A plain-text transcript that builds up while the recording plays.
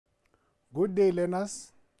Good day,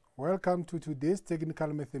 learners. Welcome to today's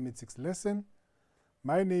technical mathematics lesson.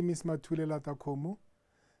 My name is Mathule Latakomu.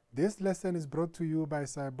 This lesson is brought to you by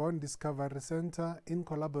Sci-Bono Discovery Center in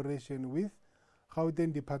collaboration with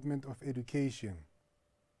Gauteng Department of Education.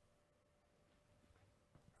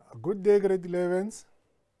 Good day, grade 11s.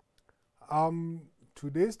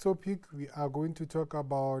 Today's topic, we are going to talk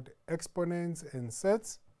about exponents and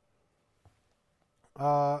sets.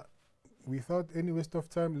 Without any waste of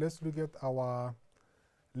time, let's look at our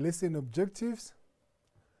lesson objectives.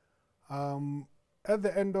 At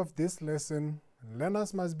the end of this lesson,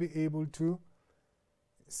 learners must be able to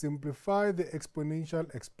simplify the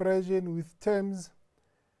exponential expression with terms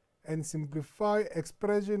and simplify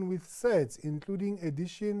expression with sets, including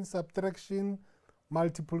addition, subtraction,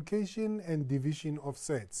 multiplication, and division of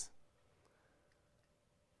sets.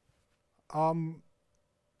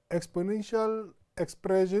 Exponential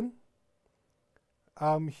expression.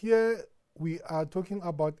 Here we are talking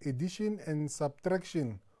about addition and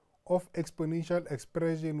subtraction of exponential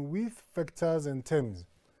expression with factors and terms.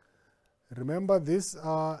 Remember, this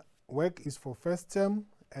work is for first term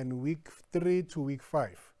and week 3 to week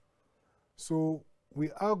 5. So we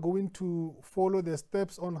are going to follow the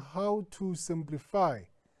steps on how to simplify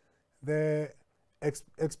the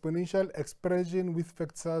exponential expression with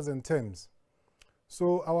factors and terms.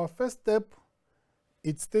 So our first step,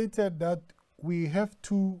 it stated that we have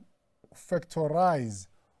to factorize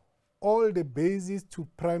all the bases to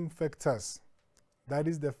prime factors. That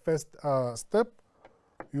is the first step.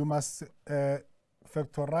 You must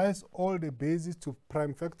factorize all the bases to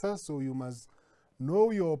prime factors. So you must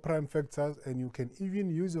know your prime factors, and you can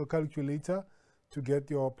even use your calculator to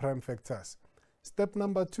get your prime factors. Step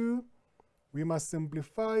number 2, we must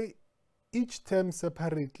simplify each term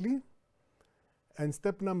separately. And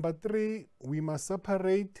step number 3, we must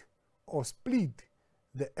separate or split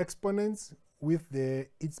the exponents with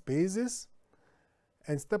its bases.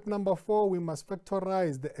 And step number 4, we must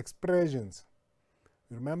factorize the expressions.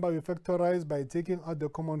 Remember, we factorize by taking out the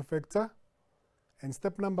common factor. And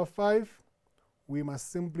step number 5, we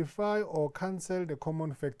must simplify or cancel the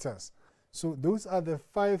common factors. So those are the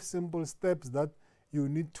 5 simple steps that you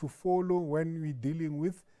need to follow when we're dealing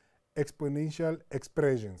with exponential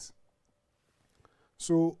expressions.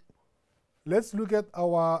 So let's look at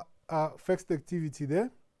our first activity there.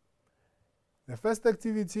 The first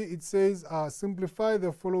activity, it says simplify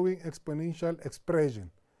the following exponential expression.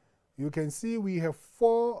 You can see we have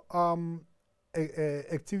 4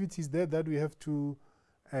 activities there that we have to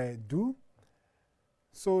do.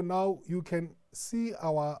 So now you can see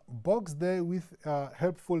our box there with a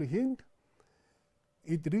helpful hint.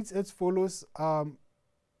 It reads as follows.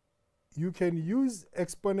 You can use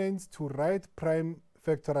exponents to write prime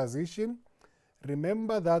factorization.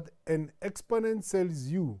 Remember that an exponent tells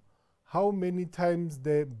you how many times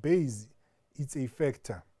the base is a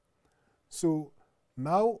factor. So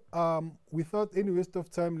now, without any waste of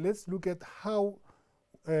time, let's look at how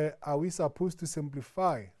are we supposed to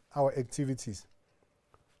simplify our activities.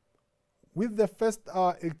 With the first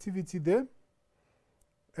activity there,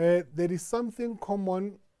 there is something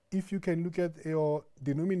common if you can look at your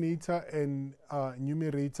denominator and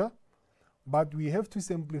numerator, but we have to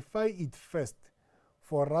simplify it first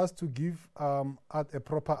for us to give at a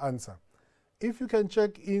proper answer. If you can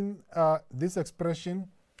check in this expression,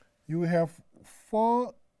 you have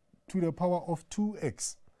 4 to the power of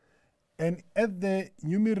 2x. And at the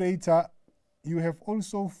numerator, you have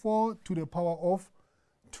also 4 to the power of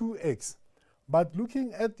 2x. But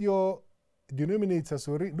looking at your denominator,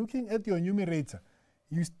 looking at your numerator,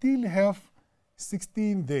 you still have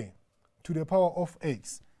 16 there to the power of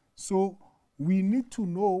x. So we need to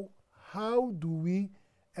know how do we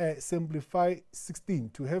simplify 16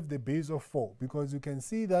 to have the base of 4, because you can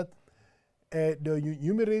see that the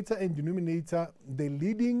numerator and denominator, the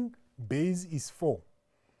leading base is 4.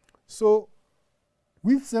 So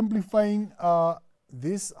with simplifying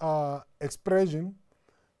this expression,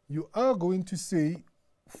 you are going to say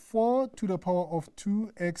 4 to the power of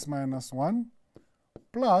 2x minus 1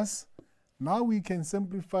 plus, now we can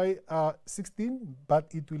simplify 16, but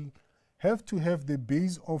it will have to have the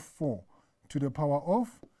base of 4 to the power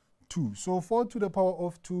of 2. So 4 to the power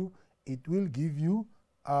of 2, it will give you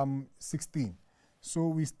 16. So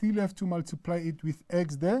we still have to multiply it with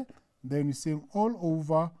x there. Then we say all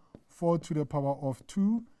over 4 to the power of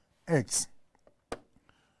 2x.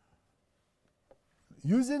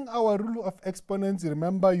 Using our rule of exponents,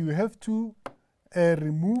 remember you have to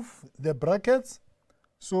remove the brackets.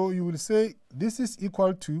 So you will say this is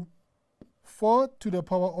equal to 4 to the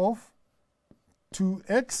power of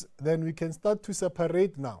 2x. Then we can start to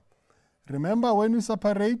separate now. Remember, when we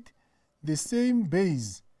separate, the same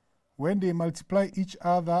base, when they multiply each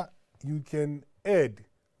other, you can add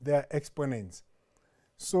their exponents.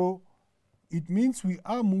 So it means we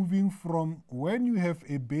are moving from when you have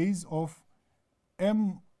a base of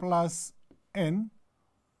m plus n,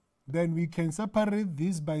 then we can separate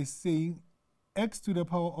this by saying x to the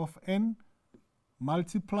power of n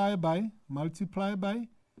multiply by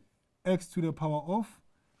x to the power of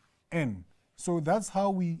n. So that's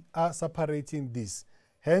how we are separating this.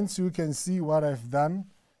 Hence, you can see what I've done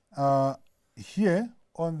here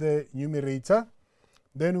on the numerator.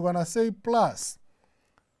 Then we're going to say plus.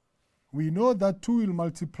 We know that 2 will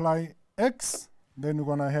multiply x. Then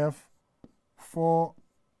we're going to have 4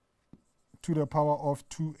 to the power of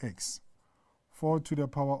 2x. 4 to the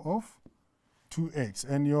power of 2x.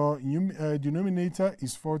 And your denominator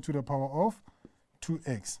is 4 to the power of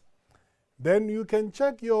 2x. Then you can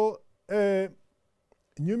check your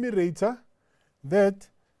numerator that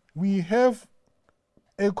we have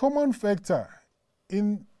a common factor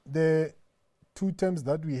in the two terms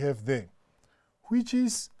that we have there, which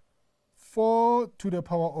is 4 to the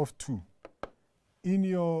power of 2 in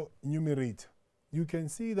your numerator. You can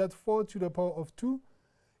see that 4 to the power of 2,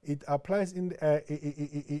 it applies in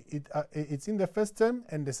it's in the first term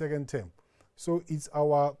and the second term. So it's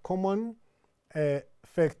our common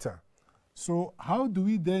factor. So how do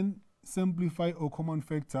we then simplify a common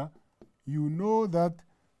factor? You know that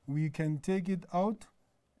we can take it out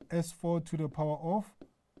as 4 to the power of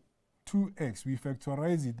 2x. We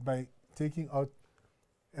factorize it by taking out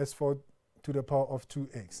as 4 to the power of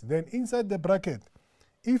 2x. Then inside the bracket,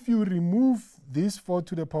 if you remove this 4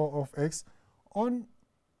 to the power of x,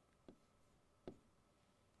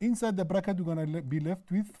 inside the bracket we're going to be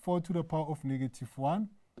left with 4 to the power of -1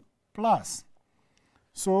 plus.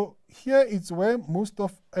 So here it's where most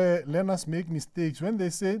of learners make mistakes when they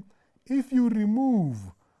say, if you remove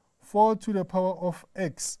 4 to the power of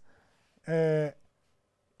x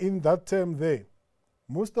in that term there,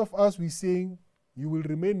 most of us we're saying you will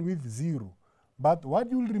remain with 0. But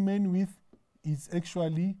what you will remain with is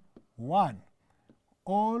actually 1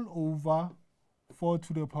 all over 4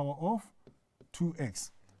 to the power of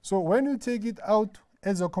 2x. So when you take it out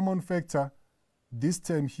as a common factor, this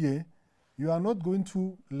term here, you are not going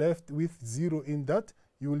to left with 0 in that.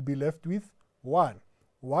 You will be left with 1.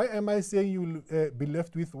 Why am I saying you will be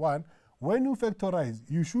left with 1? When you factorize,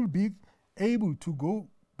 you should be able to go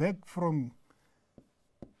back from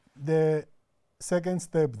the second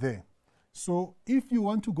step there. So if you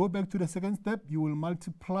want to go back to the second step, you will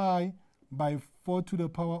multiply by 4 to the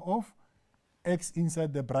power of x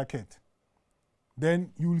inside the bracket.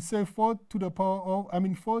 Then you will say 4 to the power of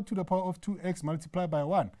 2x multiplied by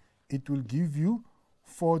 1. It will give you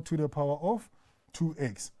 4 to the power of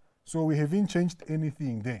 2x. So we haven't changed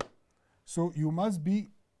anything there. So you must be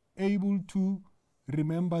able to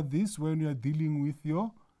remember this when you are dealing with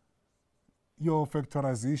your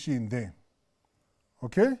factorization there.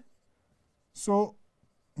 Okay? So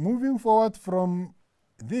moving forward from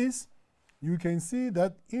this, you can see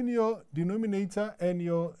that in your denominator and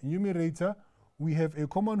your numerator, we have a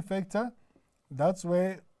common factor. That's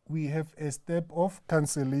where we have a step of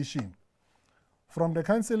cancellation. From the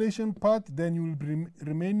cancellation part, then you will be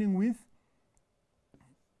remaining with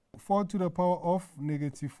 4 to the power of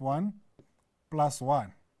 -1 plus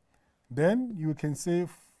 1. Then you can say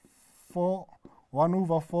 1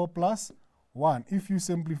 over 4 plus 1. If you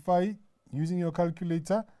simplify using your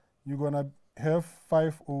calculator, you're going to have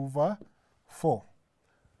 5 over 4.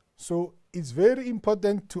 So it's very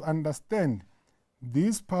important to understand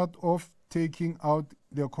this part of taking out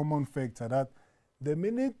the common factor, that the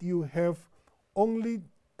minute you have only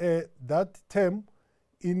that term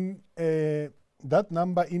in that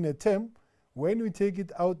number in a term, when you take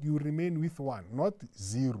it out, you remain with 1, not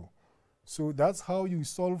 0. So that's how you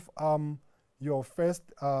solve your first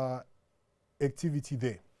activity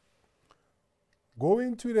there.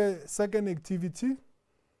 Going to the second activity,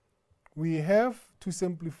 we have to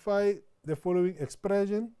simplify the following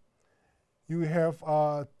expression. You have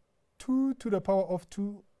 2 to the power of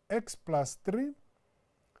 2x plus 3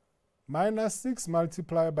 minus 6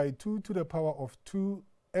 multiplied by 2 to the power of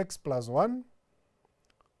 2x plus 1,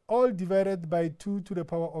 all divided by 2 to the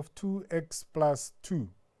power of 2x plus 2.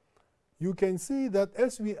 You can see that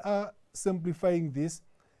as we are simplifying this,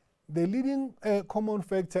 the leading common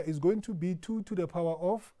factor is going to be 2 to the power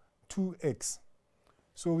of 2x.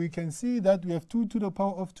 So we can see that we have 2 to the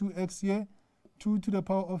power of 2x here, 2 to the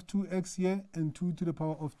power of 2x here, and 2 to the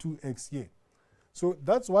power of 2x here. So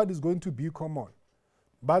that's what is going to be common.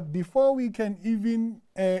 But before we can even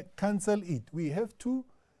cancel it, we have to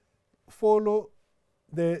follow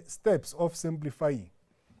the steps of simplifying.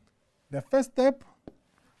 The first step,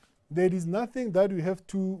 there is nothing that we have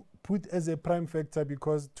to put as a prime factor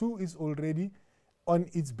because 2 is already on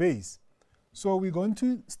its base. So we're going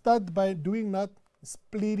to start by doing that,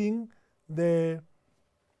 splitting the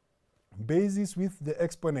bases with the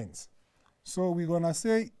exponents. So we're going to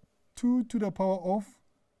say 2 to the power of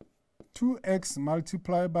 2x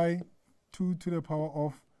multiplied by 2 to the power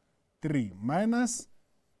of 3 minus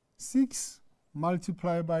 6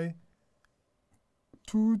 multiplied by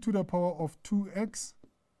 2 to the power of 2x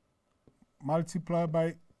multiplied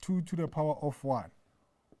by 2 to the power of 1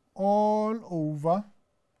 all over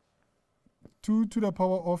 2 to the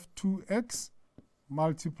power of 2x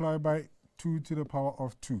multiplied by 2 to the power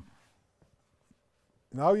of 2.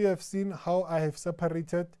 Now you have seen how I have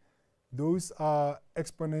separated those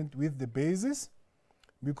exponents with the bases,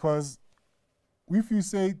 because if you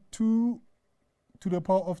say 2 to the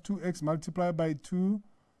power of 2x multiplied by 2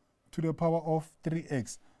 to the power of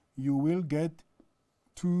 3x, you will get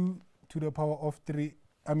 2 to the power of 2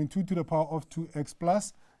 to the power of 2x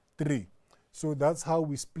plus 3. So that's how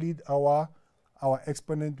we split our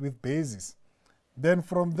exponent with bases. Then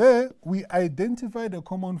from there, we identify the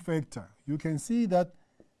common factor. You can see that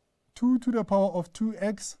 2 to the power of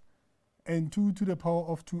 2x and 2 to the power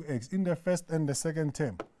of 2x in the first and the second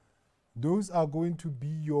term. Those are going to be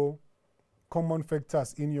your common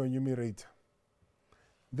factors in your numerator.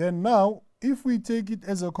 Then now, if we take it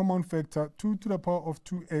as a common factor, 2 to the power of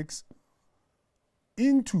 2x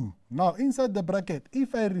into, now inside the bracket,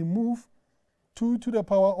 if I remove 2 to the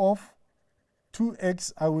power of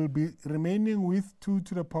 2x, I will be remaining with 2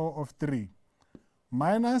 to the power of 3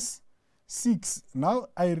 minus 6. Now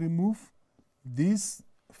I remove this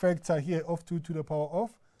factor here of 2 to the power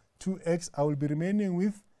of 2x. I will be remaining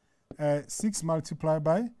with 6 multiplied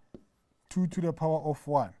by 2 to the power of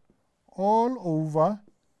 1 all over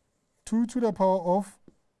 2 to the power of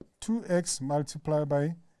 2x multiplied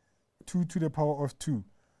by 2 to the power of 2.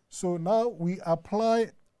 So now we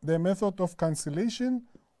apply the method of cancellation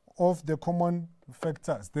of the common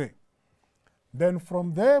factors there. Then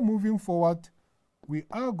from there moving forward, we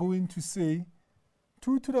are going to say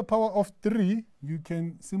 2 to the power of 3, you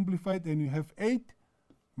can simplify it and you have 8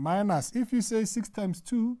 minus, if you say 6 times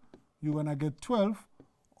 2, you're going to get 12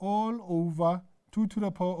 all over 2 to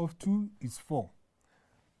the power of 2 is 4.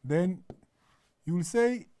 Then you will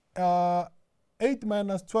say 8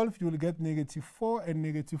 minus 12, you will get negative 4, and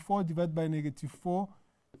negative 4 divided by negative 4,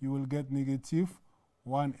 you will get negative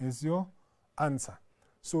 1 as your answer.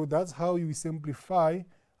 So that's how you simplify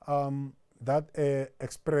that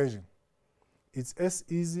expression. It's as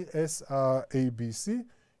easy as ABC.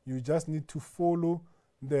 You just need to follow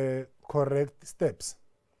the correct steps.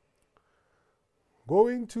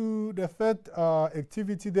 Going to the third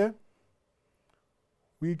activity there,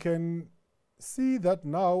 we can see that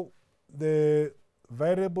now the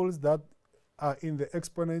variables that are in the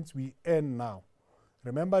exponents we n now.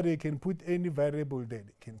 Remember, they can put any variable there.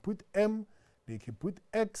 They can put m, they can put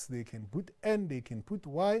x, they can put n, they can put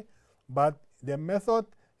y, but the method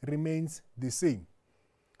remains the same.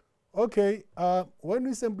 Okay, when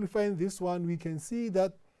we simplify this one, we can see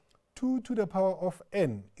that 2 to the power of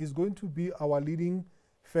n is going to be our leading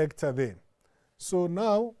factor there. So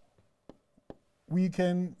now we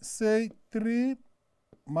can say 3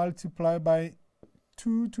 multiplied by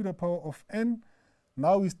 2 to the power of n.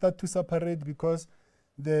 Now we start to separate because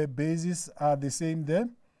the bases are the same there.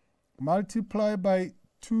 Multiply by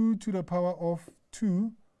 2 to the power of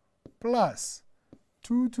 2 plus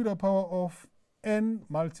 2 to the power of n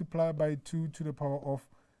multiplied by 2 to the power of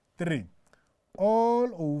 3. All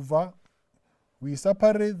over, we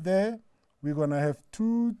separate there, we're going to have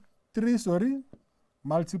 3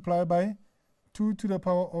 multiplied by 2 to the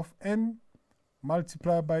power of n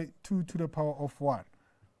multiplied by 2 to the power of 1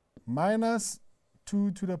 minus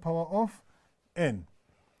 2 to the power of n.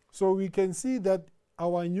 So we can see that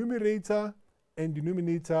our numerator and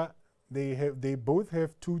denominator, they both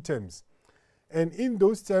have 2 terms. And in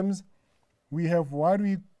those terms, we have what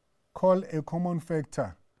we call a common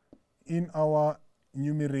factor in our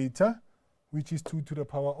numerator, which is 2 to the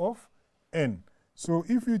power of n. So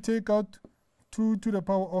if you take out 2 to the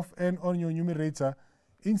power of n on your numerator,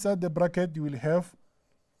 inside the bracket you will have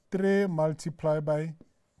 3 multiplied by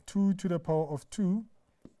 2 to the power of 2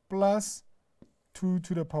 plus 2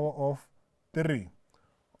 to the power of 3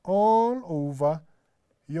 all over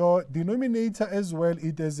your denominator as well.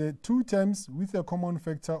 It has 2 terms with a common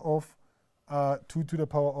factor of 2 to the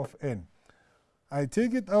power of n. I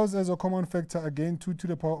take it out as a common factor again, 2 to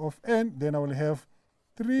the power of n, then I will have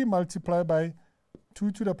 3 multiplied by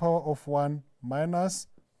 2 to the power of 1 minus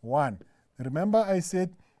 1. Remember I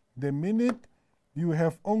said the minute you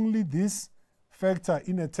have only this factor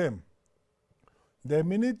in a term. The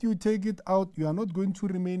minute you take it out, you are not going to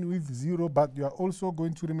remain with 0, but you are also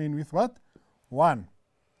going to remain with what? 1.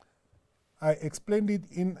 I explained it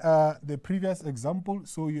in the previous example,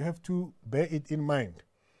 so you have to bear it in mind.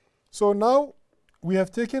 So now we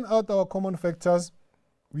have taken out our common factors.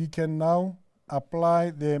 We can now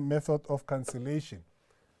apply the method of cancellation.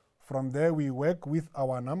 From there, we work with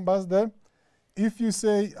our numbers there. If you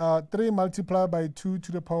say 3 multiplied by 2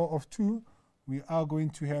 to the power of 2, we are going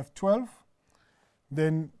to have 12.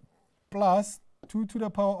 Then plus 2 to the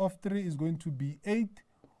power of 3 is going to be 8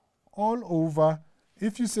 all over.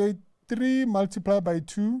 If you say 3 multiplied by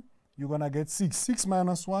 2, you're going to get 6. 6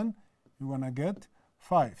 minus 1, you're going to get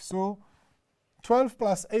 5. So 12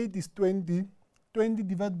 plus 8 is 20. 20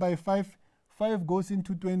 divided by 5, 5 goes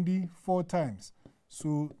into 20 4 times.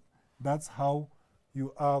 So that's how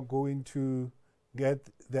you are going to get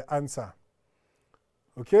the answer.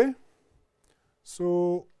 Okay?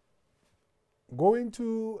 So going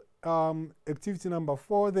to activity number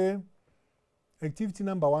 4 there. Activity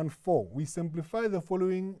number 1.4. We simplify the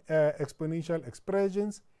following exponential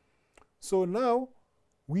expressions. So now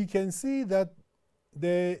we can see that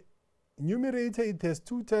the numerator, it has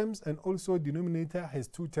 2 terms, and also denominator has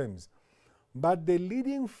 2 terms. But the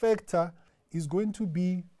leading factor is going to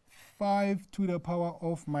be 5 to the power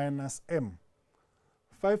of minus m.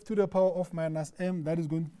 5 to the power of minus m, that is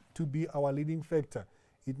going to be our leading factor.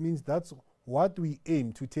 It means that's what we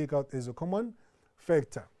aim to take out as a common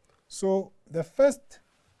factor. So the first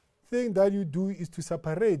thing that you do is to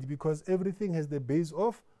separate, because everything has the base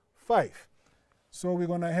of 5. So we're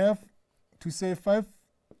going to have to say 5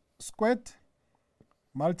 squared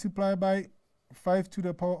multiplied by 5 to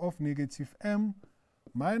the power of negative m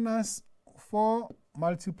minus 4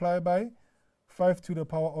 multiplied by 5 to the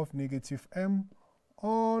power of negative m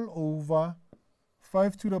all over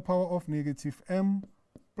 5 to the power of negative m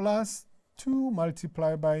plus 2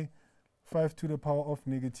 multiplied by 5 to the power of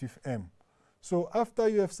negative m. So after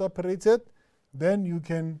you have separated, then you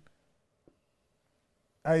can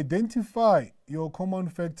identify your common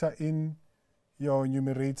factor in your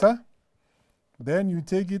numerator. Then you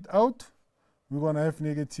take it out. We're going to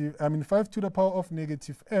have 5 to the power of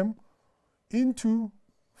negative m into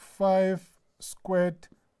 5 squared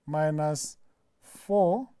minus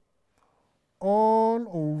 4 all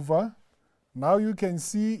over. Now you can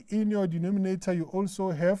see in your denominator you also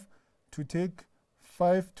have to take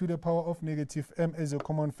 5 to the power of negative m as a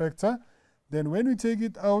common factor. Then when we take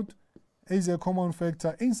it out as a common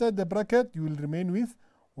factor inside the bracket, you will remain with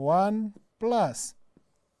 1 plus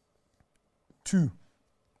 2.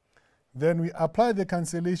 Then we apply the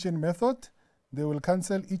cancellation method. They will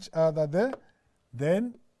cancel each other there.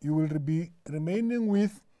 Then you will be remaining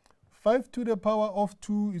with 5 to the power of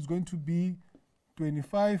 2 is going to be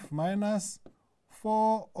 25 minus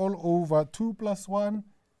 4 all over 2 plus 1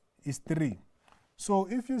 is 3. So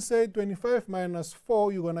if you say 25 minus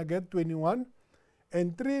 4, you're going to get 21.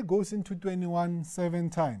 And 3 goes into 21 7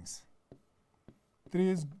 times.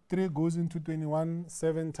 3 goes into 21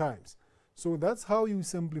 7 times. So that's how you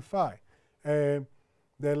simplify the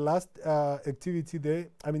last activity there.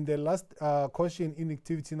 The last question in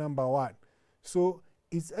activity number 1. So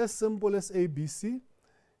it's as simple as ABC.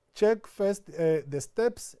 Check first the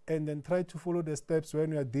steps and then try to follow the steps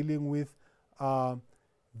when you are dealing with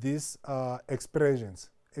these expressions,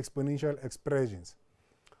 exponential expressions.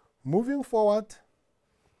 Moving forward,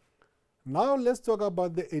 now let's talk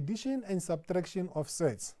about the addition and subtraction of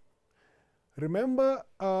sets. Remember,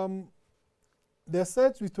 the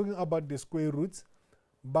sets we're talking about the square roots,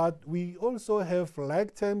 but we also have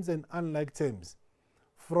like terms and unlike terms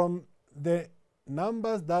from the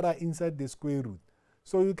numbers that are inside the square root.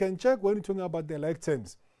 So you can check when you're talking about the like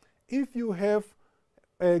terms. If you have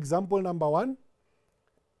example number 1,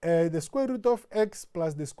 the square root of x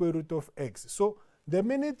plus the square root of x. So the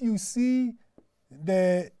minute you see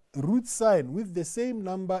the root sign with the same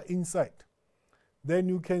number inside, then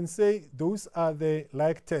you can say those are the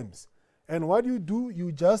like terms. And what you do,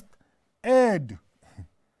 you just add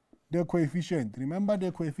the coefficient. Remember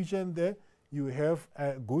the coefficient there, you have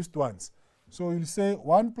ghost ones. So you'll say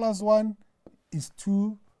 1 plus 1 is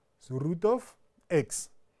 2, so root of x.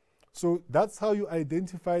 So that's how you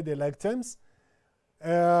identify the like terms.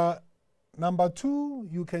 Number 2,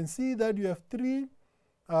 you can see that you have 3,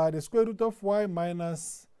 the square root of y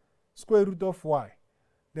minus square root of y.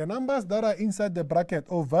 The numbers that are inside the bracket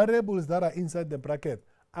or variables that are inside the bracket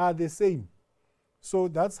are the same. So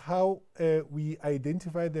that's how we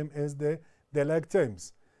identify them as the like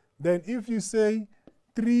terms. Then if you say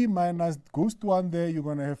 3 minus ghost 1 there, you're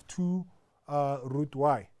going to have 2 root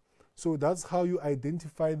y. So that's how you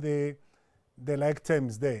identify the like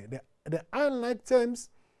terms there. The unlike terms,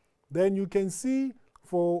 then you can see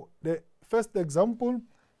for the first example,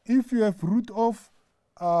 if you have root of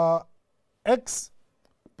x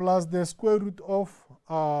plus the square root of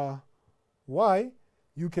y,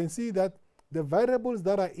 you can see that the variables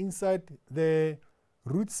that are inside the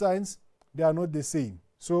root signs, they are not the same.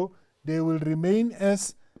 So they will remain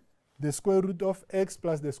as the square root of x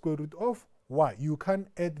plus the square root of y. You can't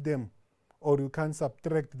add them or you can't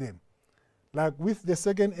subtract them. Like with the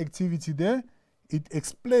second activity there, it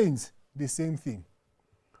explains the same thing.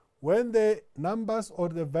 When the numbers or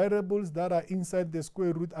the variables that are inside the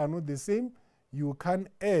square root are not the same, you can't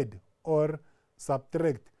add or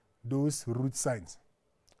subtract those root signs.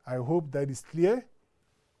 I hope that is clear.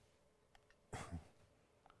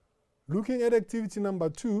 Looking at activity number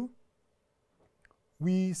 2,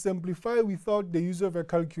 we simplify without the use of a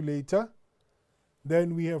calculator.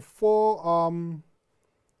 Then we have 4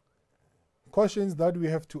 questions that we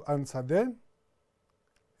have to answer there.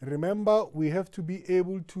 Remember, we have to be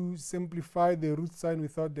able to simplify the root sign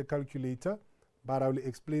without the calculator, but I will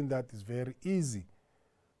explain that. It's very easy.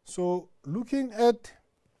 So looking at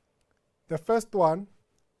the first one,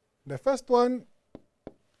 the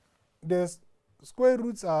square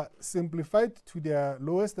roots are simplified to their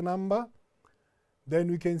lowest number.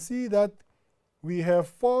 Then we can see that we have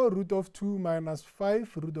 4 root of 2 minus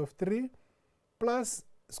 5 root of 3 plus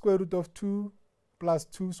square root of 2 plus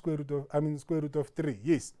 2 square root of 3.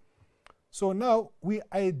 Yes. So now we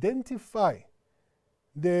identify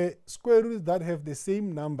the square roots that have the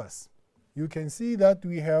same numbers. You can see that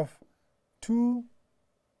we have 2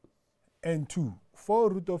 and 2. 4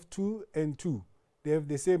 root of 2 and 2. They have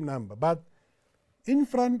the same number. But in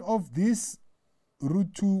front of this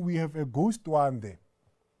root 2, we have a ghost 1 there.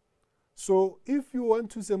 So if you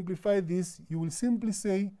want to simplify this, you will simply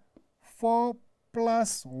say 4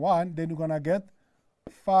 plus 1, then you're going to get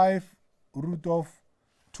 5 root of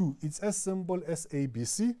 2. It's as simple as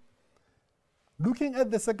ABC. Looking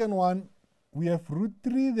at the second one, we have root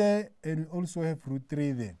 3 there, and we also have root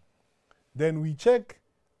 3 there. Then we check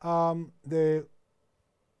the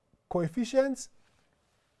coefficients.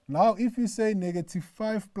 Now, if you say negative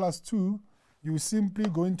 5 plus 2, you're simply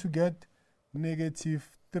going to get negative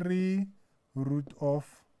 3 root of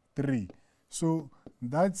 3. So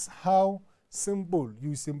that's how simple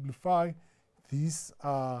you simplify these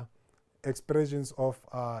expressions of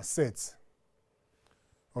sets.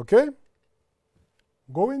 Okay?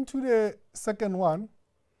 Going to the second one,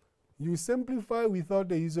 you simplify without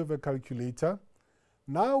the use of a calculator.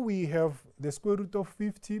 Now we have the square root of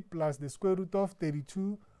 50 plus the square root of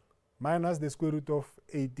 32 minus the square root of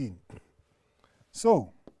 18.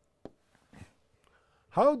 So,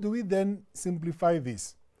 how do we then simplify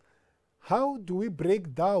this? How do we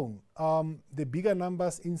break down the bigger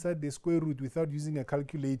numbers inside the square root without using a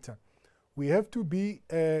calculator? We have to be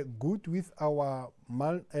good with our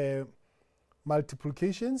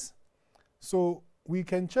multiplications. So we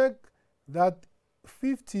can check that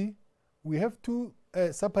 50, we have to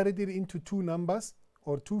separate it into 2 numbers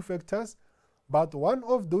or 2 factors, but one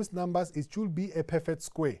of those numbers, it should be a perfect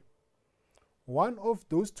square. One of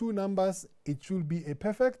those 2 numbers, it should be a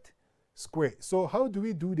perfect square. So how do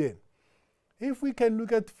we do that? If we can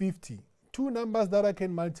look at 50, 2 numbers that I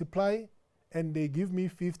can multiply and they give me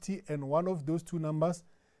 50, and one of those 2 numbers,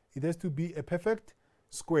 it has to be a perfect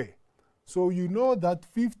square. So you know that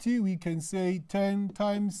 50, we can say 10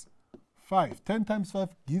 times 5. 10 times 5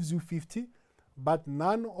 gives you 50, but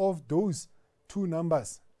none of those 2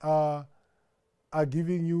 numbers are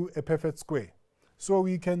giving you a perfect square. So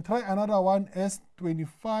we can try another one as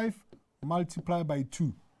 25 multiplied by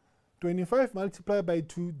 2. 25 multiplied by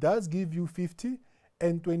 2 does give you 50,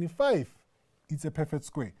 and 25 is a perfect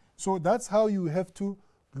square. So that's how you have to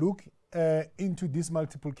look into these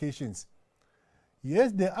multiplications.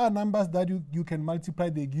 Yes, there are numbers that you can multiply,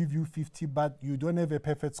 they give you 50, but you don't have a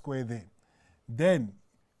perfect square there. Then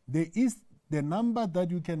there is the number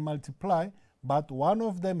that you can multiply, but one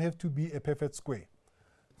of them have to be a perfect square.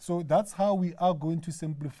 So that's how we are going to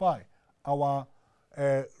simplify our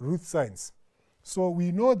root signs. So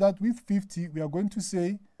we know that with 50, we are going to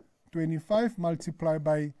say 25 multiplied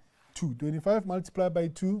by 2. 25 multiplied by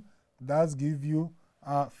 2 does give you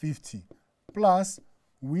 50. Plus,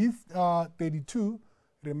 with 32,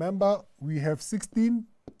 remember we have 16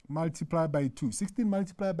 multiplied by 2. 16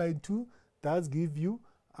 multiplied by 2 does give you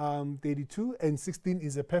 32, and 16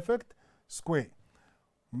 is a perfect square.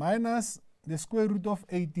 Minus the square root of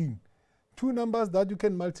 18. 2 numbers that you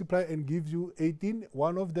can multiply and give you 18.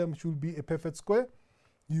 One of them should be a perfect square.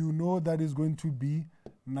 You know that is going to be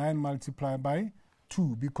 9 multiplied by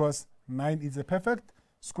 2, because 9 is a perfect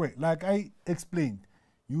square. Like I explained,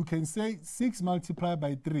 you can say 6 multiplied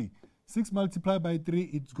by 3. 6 multiplied by 3,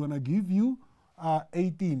 it's going to give you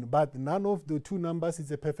 18, but none of the two numbers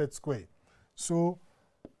is a perfect square. So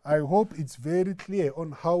I hope it's very clear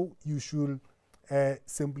on how you should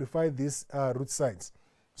simplify these root signs.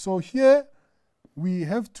 So here we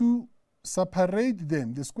have to separate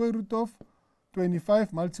them. The square root of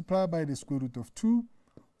 25 multiplied by the square root of 2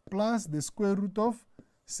 plus the square root of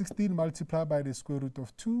 16 multiplied by the square root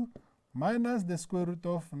of 2 minus the square root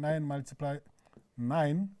of 9 multiplied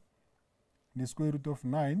 9, the square root of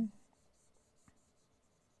 9,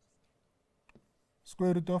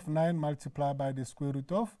 square root of 9 multiplied by the square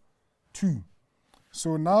root of 2.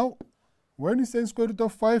 So now, when you say square root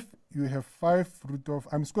of 5, you have 5 root of,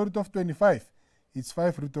 square root of 25, it's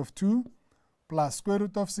 5 root of 2, plus square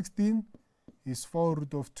root of 16 is 4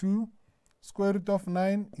 root of 2, square root of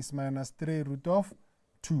 9 is minus 3 root of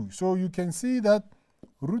 2. So you can see that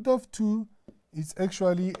root of 2 is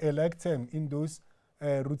actually a like term in those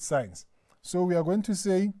root signs. So we are going to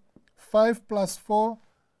say 5 plus 4,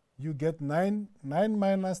 you get 9. 9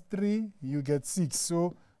 minus 3, you get 6.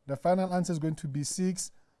 So the final answer is going to be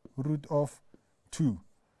 6 root of 2.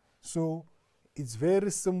 So it's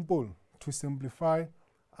very simple to simplify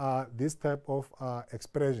this type of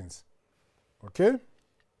expressions. Okay?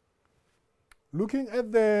 Looking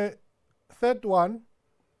at the third one,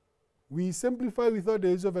 we simplify without the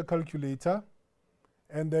use of a calculator,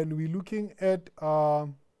 and then we're looking at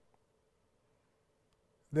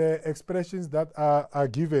the expressions that are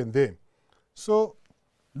given there. So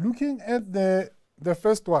looking at the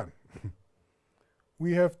first one,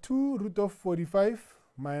 we have 2 root of 45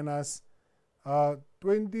 minus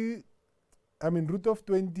 20, root of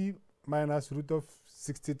 20 minus root of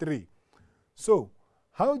 63. So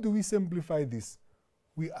how do we simplify this?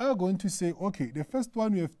 We are going to say, okay, the first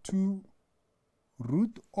one we have 2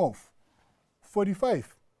 root of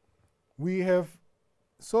 45. We have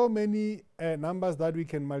so many numbers that we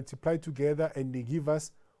can multiply together and they give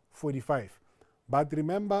us 45. But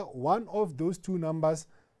remember, one of those two numbers,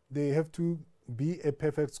 they have to be a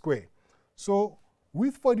perfect square. So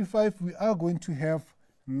with 45, we are going to have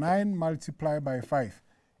 9 multiplied by 5.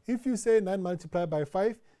 If you say 9 multiplied by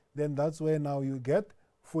 5, then that's where now you get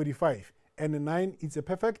 45. And 9 is a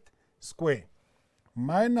perfect square.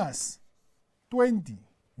 Minus 20.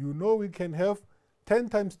 You know we can have 10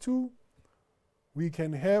 times 2. We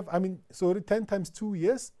can have, 10 times 2,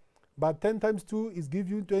 yes. But 10 times 2 is give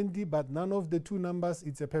you 20, but none of the two numbers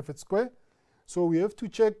is a perfect square. So we have to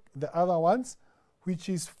check the other ones, which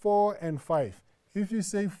is 4 and 5. If you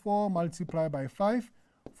say 4 multiplied by 5,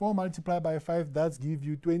 4 multiplied by 5, that's give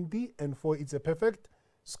you 20, and 4 is a perfect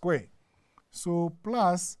square. So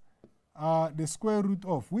plus the square root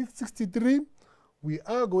of, with 63, we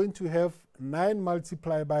are going to have 9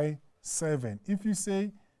 multiplied by 7. If you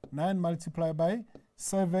say 9 multiplied by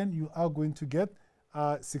 7, you are going to get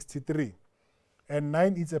 63. And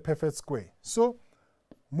 9 is a perfect square. So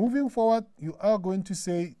moving forward, you are going to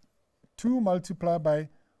say 2 multiplied by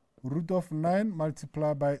root of 9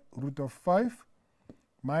 multiplied by root of 5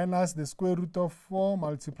 minus the square root of 4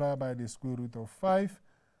 multiplied by the square root of 5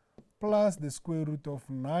 plus the square root of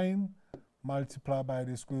 9 multiplied by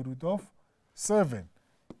the square root of 7.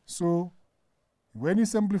 So when you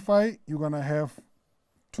simplify, you're going to have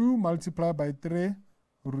 2 multiplied by 3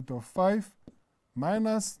 root of 5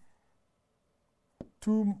 minus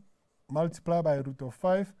 2 multiplied by root of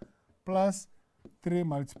 5 plus 3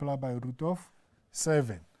 multiplied by root of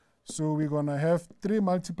 7. So we're going to have 2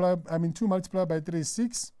 multiplied by 3 is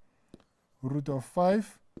 6 root of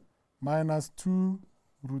 5 minus 2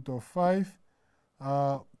 root of 5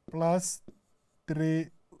 plus 3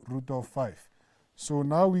 root of 5. So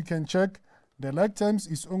now we can check the like terms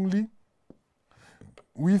is only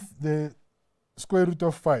with the square root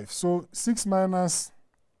of 5. So 6 minus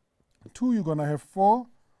 2, you're going to have 4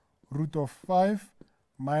 root of 5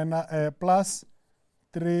 minus, plus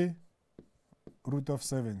 3 root of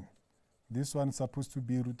 7. This one is supposed to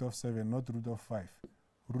be root of 7, not root of 5.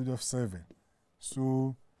 Root of 7.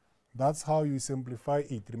 So that's how you simplify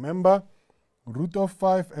it. Remember, root of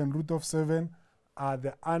 5 and root of 7 are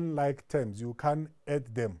the unlike terms. You can't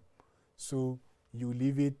add them. So you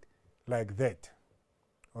leave it like that.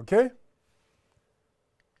 Okay?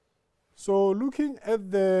 So looking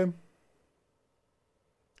at the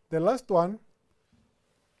last one,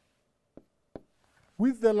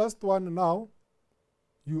 with the last one now,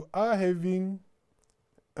 you are having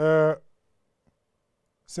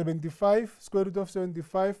 75, square root of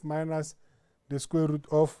 75 minus the square root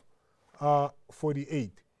of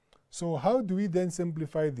 48. So how do we then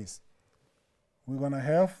simplify this? We're going to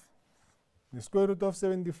have the square root of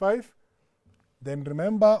 75. Then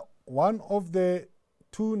remember, one of the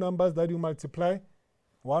two numbers that you multiply,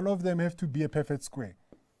 one of them have to be a perfect square.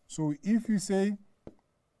 So if you say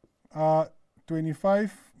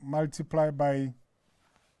 25 multiplied by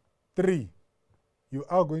 3, you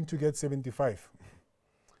are going to get 75.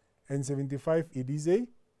 And 75, it is a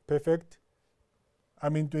perfect,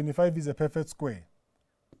 25 is a perfect square.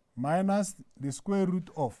 Minus the square root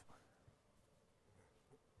of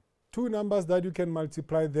two numbers that you can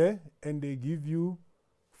multiply there, and they give you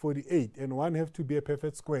 48, and one have to be a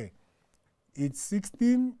perfect square. It's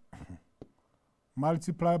 16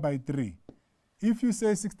 multiplied by 3. If you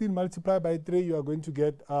say 16 multiplied by 3, you are going to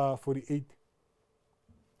get 48.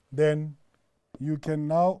 Then you can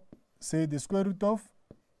now say the square root of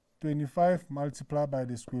 25 multiplied by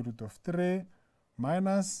the square root of 3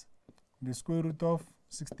 minus the square root of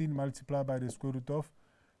 16 multiplied by the square root of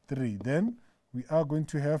 3. Then we are going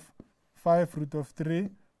to have 5 root of 3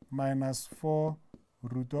 minus 4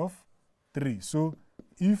 root of 3. So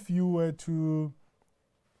if you were to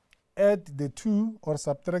add the 2 or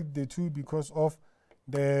subtract the 2 because of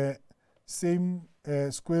the same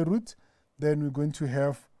square root, then we're going to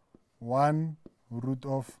have 1 root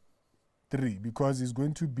of 3, because it's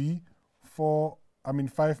going to be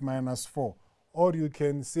 5 minus 4. Or you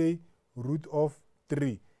can say root of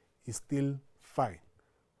 3 is still fine.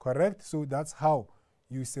 Correct? So that's how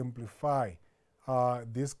you simplify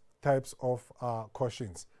these types of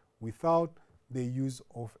quotients without the use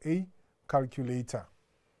of a calculator.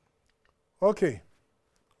 Okay,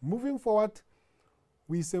 moving forward,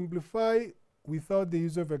 we simplify without the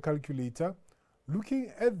use of a calculator.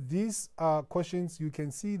 Looking at these quotients, you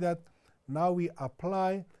can see that now we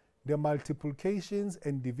apply the multiplications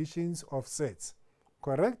and divisions of sets.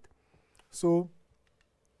 Correct? So,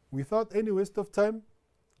 without any waste of time,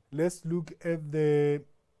 let's look at the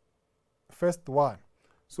first one.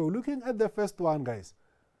 So, looking at the first one, guys,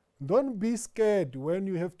 don't be scared when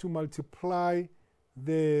you have to multiply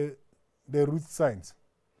the root signs.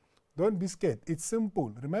 Don't be scared. It's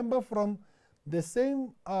simple. Remember, from the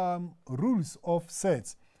same rules of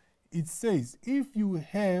sets, it says if you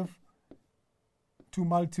have to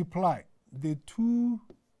multiply the two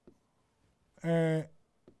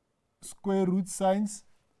square root signs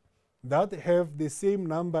that have the same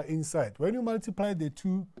number inside, when you multiply the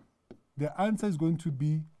two, the answer is going to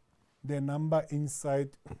be the number inside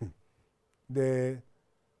the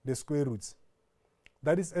square roots.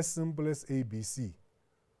 That is as simple as ABC.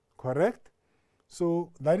 Correct?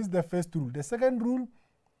 So that is the first rule. The second rule,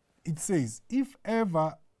 it says if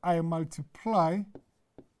ever I multiply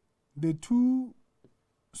the two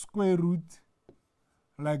square root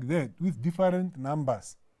like that with different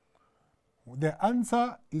numbers, the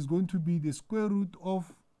answer is going to be the square root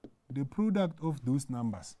of the product of those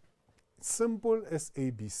numbers. Simple as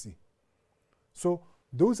ABC. So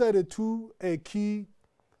those are the two key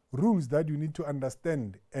rules that you need to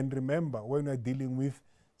understand and remember when you're dealing with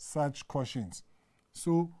such quotients.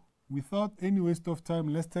 So without any waste of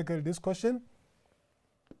time, let's tackle this question.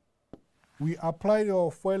 We apply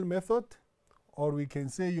your FOIL method, or we can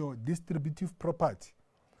say your distributive property.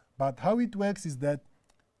 But how it works is that,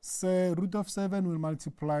 say, root of 7 will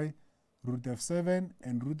multiply root of 7,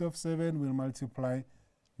 and root of 7 will multiply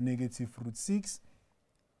negative root 6.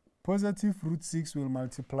 Positive root 6 will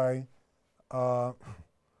multiply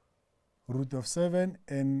root of 7,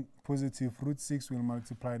 and positive root 6 will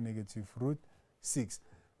multiply negative root 6.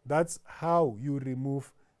 That's how you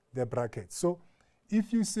remove the bracket. So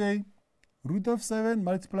if you say root of 7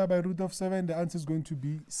 multiplied by root of 7, the answer is going to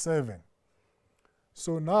be 7.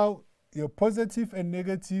 So now your positive and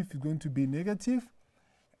negative is going to be negative,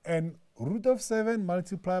 and root of 7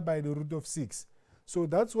 multiplied by the root of 6. So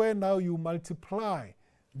that's where now you multiply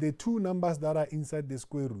the two numbers that are inside the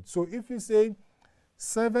square root. So if you say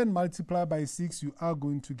 7 multiplied by 6, you are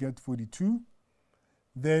going to get 42.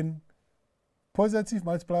 Then positive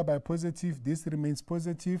multiplied by positive, this remains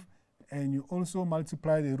positive, and you also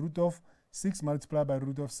multiply the root of 6 multiplied by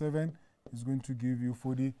root of 7 is going to give you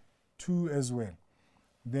 42 as well.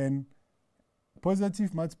 Then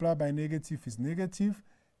positive multiplied by negative is negative.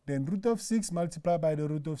 Then root of 6 multiplied by the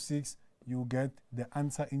root of 6, you get the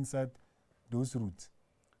answer inside those roots,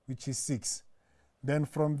 which is 6. Then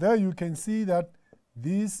from there you can see that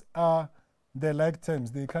these are the like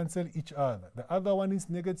terms. They cancel each other. The other one is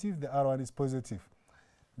negative, the other one is positive.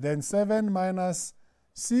 Then 7 minus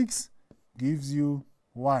 6 gives you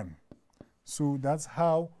 1. So that's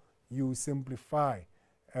how you simplify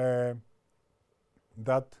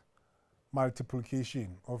that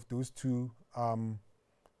multiplication of those two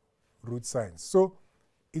root signs. So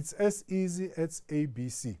it's as easy as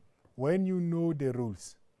ABC. when you know the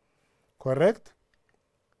rules. Correct?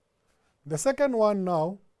 The second one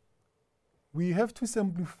now, we have to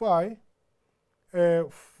simplify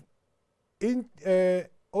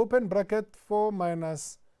open bracket 4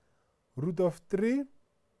 minus root of 3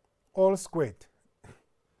 all squared.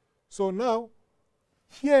 So now,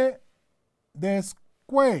 here, the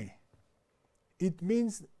square, it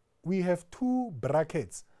means we have two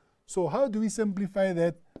brackets. So how do we simplify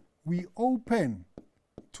that? We open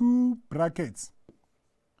two brackets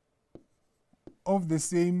of the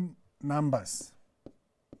same numbers.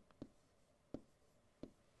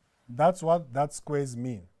 That's what that squares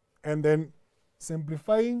mean. And then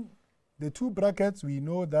simplifying the two brackets, we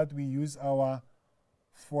know that we use our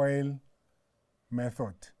FOIL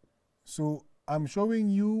method. So I'm showing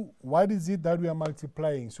you what is it that we are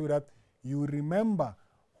multiplying so that you remember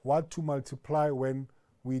what to multiply when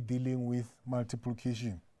we're dealing with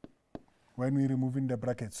multiplication, when we're removing the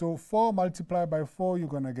bracket. So 4 multiplied by 4, you're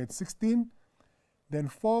going to get 16. Then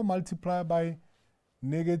 4 multiplied by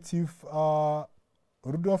negative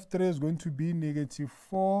root of 3 is going to be negative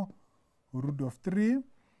 4 root of 3.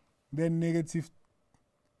 Then negative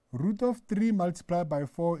root of 3 multiplied by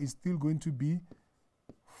 4 is still going to be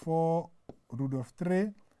 4 root of 3.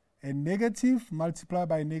 And negative multiplied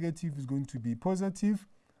by negative is going to be positive.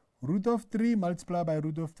 Root of 3 multiplied by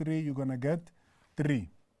root of 3, you're going to get 3.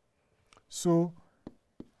 So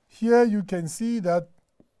here you can see that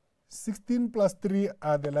 16 plus 3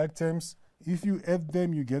 are the like terms. If you add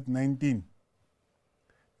them, you get 19.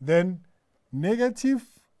 Then negative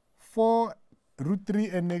 4 root 3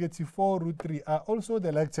 and negative 4 root 3 are also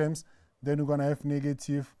the like terms. Then we're going to have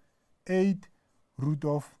negative 8 root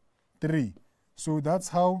of 3. So that's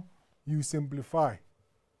how you simplify.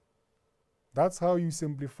 That's how you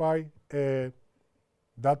simplify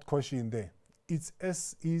that question there. It's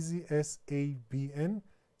as easy as A, B, and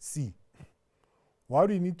C. What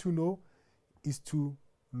we need to know is to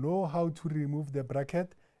know how to remove the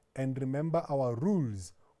bracket and remember our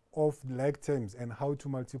rules of like terms and how to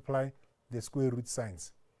multiply the square root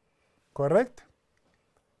signs. Correct?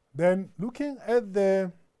 Then looking at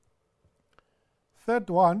the third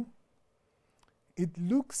one, it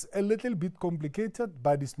looks a little bit complicated,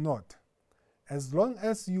 but it's not. As long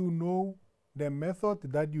as you know the method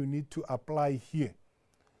that you need to apply here.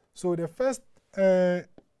 So the first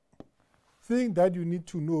thing that you need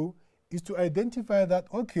to know is to identify that,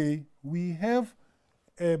 okay, we have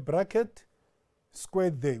a bracket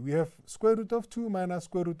squared there. We have square root of 2 minus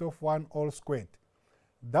square root of 1 all squared.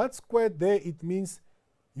 That squared there, it means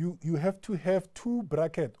you have to have two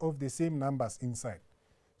brackets of the same numbers inside.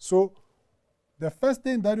 So the first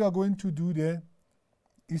thing that you are going to do there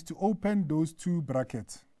is to open those two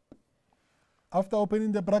brackets. After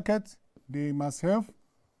opening the bracket, they must have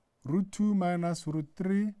root 2 minus root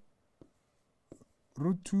 3,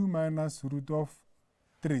 root 2 minus root of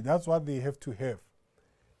 3. That's what they have to have.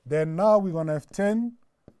 Then now we're going to have 10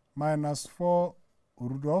 minus 4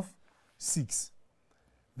 root of 6.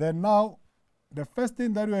 Then now, the first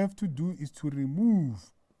thing that you have to do is to remove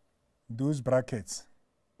those brackets.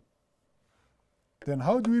 Then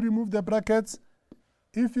how do we remove the brackets?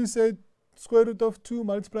 If you say square root of 2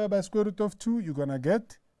 multiplied by square root of 2, you're going to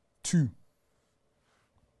get 2.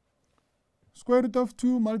 Square root of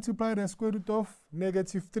 2 multiplied by square root of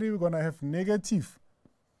negative 3, we're going to have negative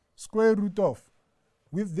square root of.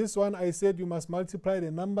 With this one, I said you must multiply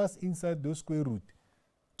the numbers inside those square root.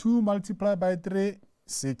 2 multiplied by 3,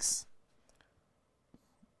 6.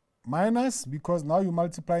 Minus, because now you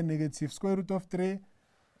multiply negative square root of 3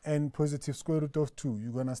 and positive square root of 2.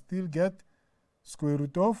 You're going to still get square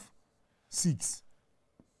root of 6.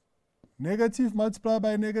 Negative multiplied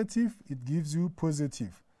by negative, it gives you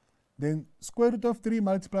positive. Then square root of 3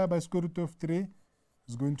 multiplied by square root of 3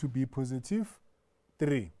 is going to be positive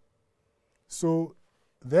 3. So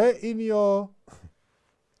there in your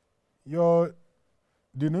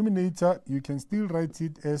denominator, you can still write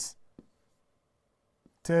it as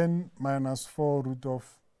 10 minus 4 root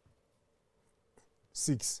of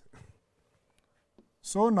 6.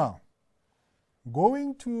 So now,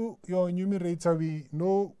 going to your numerator, we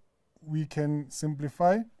know we can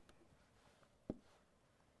simplify.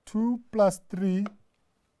 2 plus 3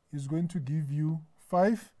 is going to give you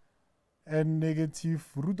 5. And negative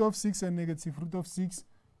root of 6 and negative root of 6,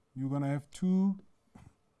 you're going to have 2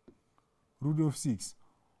 root of 6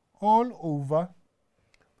 all over.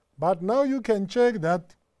 But now you can check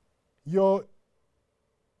that your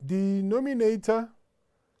denominator,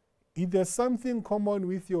 if there's something common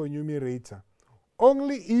with your numerator,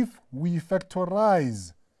 only if we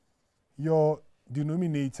factorize your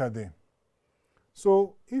denominator there.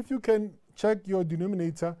 So if you can check your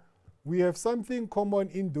denominator, we have something common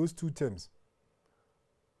in those two terms.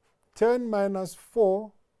 10 minus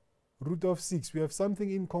 4 root of 6, we have something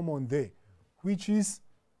in common there, which is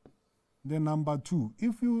the number 2.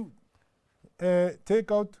 If you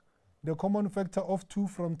take out the common factor of 2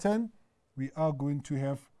 from 10, we are going to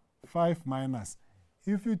have 5 minus.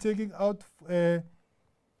 If you're taking out 2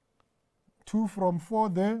 from 4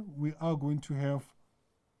 there, we are going to have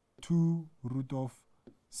 2 root of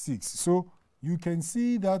 6. So you can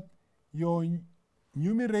see that your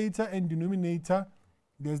numerator and denominator,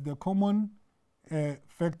 there's the common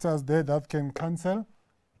factors there that can cancel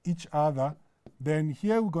each other. Then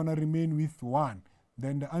here we're going to remain with 1.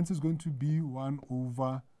 Then the answer is going to be 1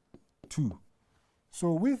 over 2.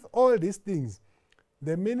 So with all these things,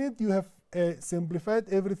 the minute you have simplified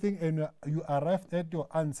everything and you arrived at your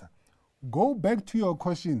answer, go back to your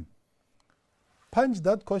question, punch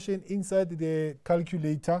that question inside the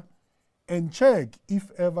calculator and check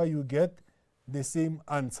if ever you get the same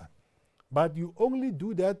answer. But you only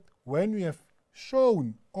do that when you have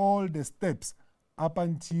shown all the steps up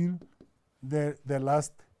until the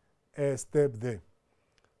last step there.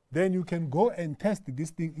 Then you can go and test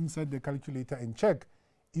this thing inside the calculator and check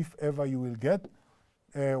if ever you will get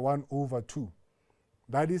 1 over 2.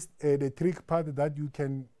 That is the trick part that you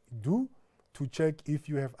can do to check if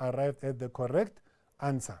you have arrived at the correct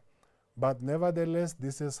answer. But nevertheless,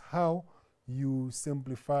 this is how you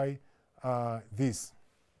simplify this.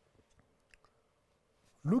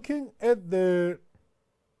 Looking at the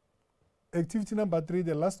activity number 3,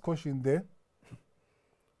 the last question there,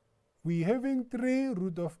 we're having 3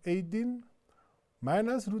 root of 18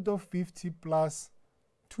 minus root of 50 plus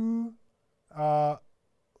 2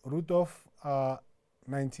 root of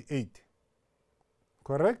 98.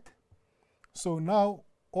 Correct? So now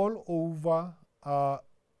all over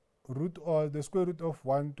root or the square root of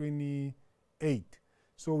 128.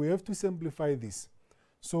 So we have to simplify this.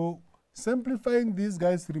 So simplifying these,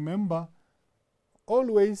 guys, remember,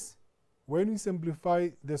 always when you simplify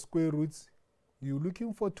the square roots, you're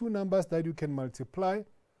looking for 2 numbers that you can multiply,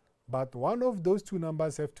 but one of those 2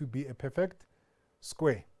 numbers have to be a perfect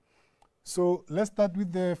square. So let's start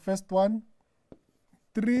with the first one.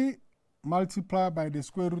 3 multiplied by the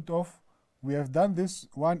square root of, we have done this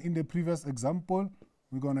one in the previous example,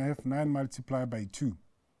 we're going to have 9 multiplied by 2.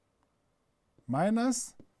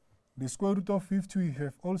 Minus the square root of 50, we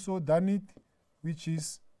have also done it, which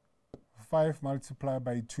is 5 multiplied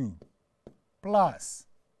by 2. Plus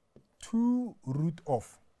 2 root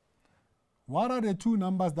of. What are the 2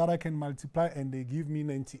 numbers that I can multiply and they give me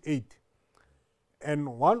 98?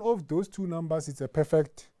 And one of those 2 numbers is a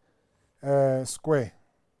perfect square.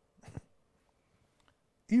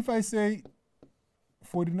 If I say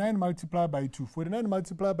 49 multiplied by 2, 49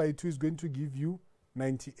 multiplied by 2 is going to give you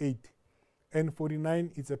 98. And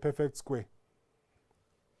 49 is a perfect square.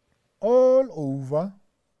 All over.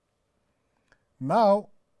 Now,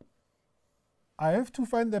 I have to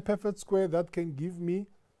find the perfect square that can give me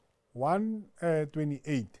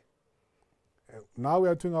 128. Now we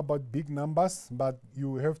are talking about big numbers, but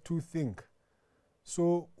you have to think.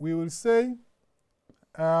 So we will say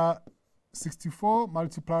 64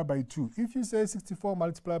 multiplied by 2. If you say 64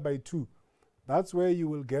 multiplied by 2, that's where you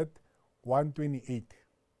will get 128.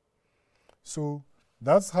 So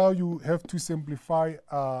that's how you have to simplify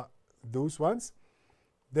those ones.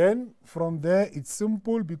 Then from there, it's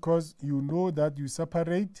simple because you know that you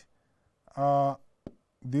separate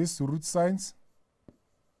these root signs.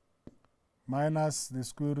 Minus the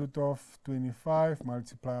square root of 25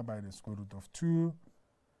 multiplied by the square root of 2.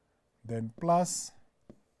 Then plus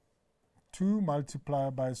 2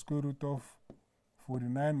 multiplied by square root of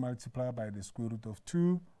 49 multiplied by the square root of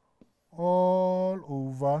 2. All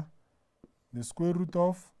over the square root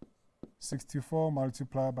of 64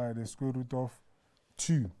 multiplied by the square root of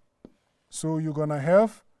 2. So you're going to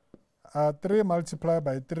have 3 multiplied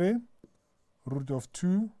by 3 root of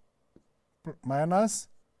 2 minus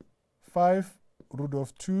 5 root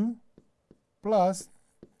of 2 plus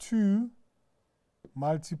 2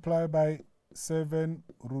 multiplied by 7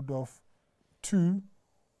 root of 2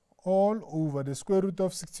 all over the square root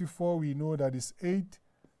of 64. We know that is 8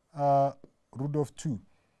 root of 2.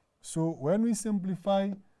 So when we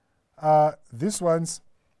simplify these ones,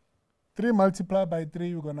 3 multiplied by 3,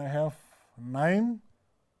 you're going to have 9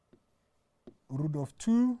 root of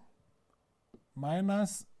 2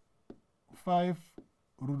 minus 5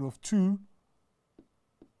 root of 2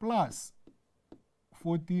 plus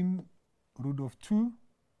 14 root of 2.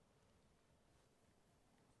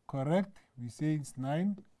 Correct? We say it's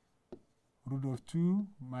 9 root of 2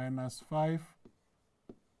 minus 5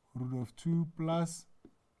 root of 2 plus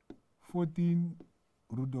 14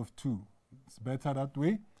 root of 2. It's better that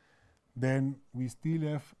way. Then we still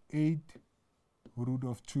have 8 root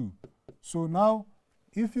of 2. So now,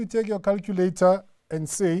 if you take your calculator and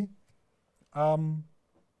say 9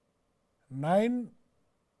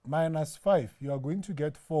 minus 5, you are going to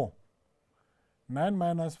get 4. 9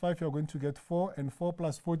 minus 5, you are going to get 4, and 4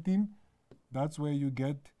 plus 14, that's where you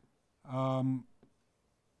get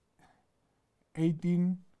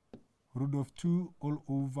 18 root of 2 all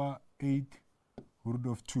over 8 root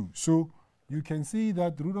of 2. So you can see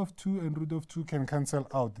that root of 2 and root of 2 can cancel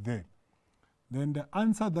out there. Then the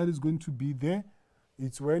answer that is going to be there,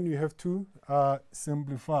 it's when you have to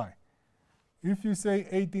simplify. If you say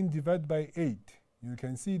 18 divided by 8, you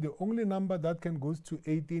can see the only number that can go to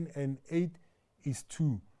 18 and 8 is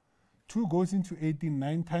 2. 2 goes into 18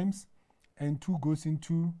 9 times, and 2 goes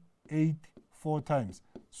into 8 4 times.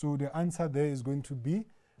 So the answer there is going to be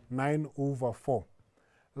 9 over 4.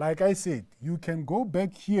 Like I said, you can go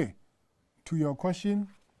back here to your question,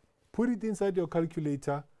 put it inside your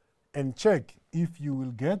calculator, and check if you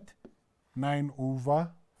will get 9 over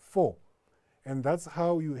 4. And that's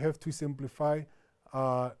how you have to simplify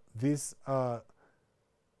these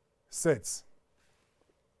sets.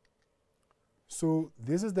 So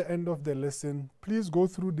this is the end of the lesson. Please go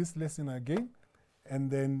through this lesson again and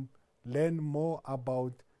then learn more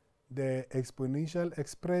about the exponential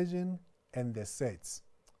expression and the sets.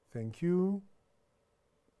 Thank you.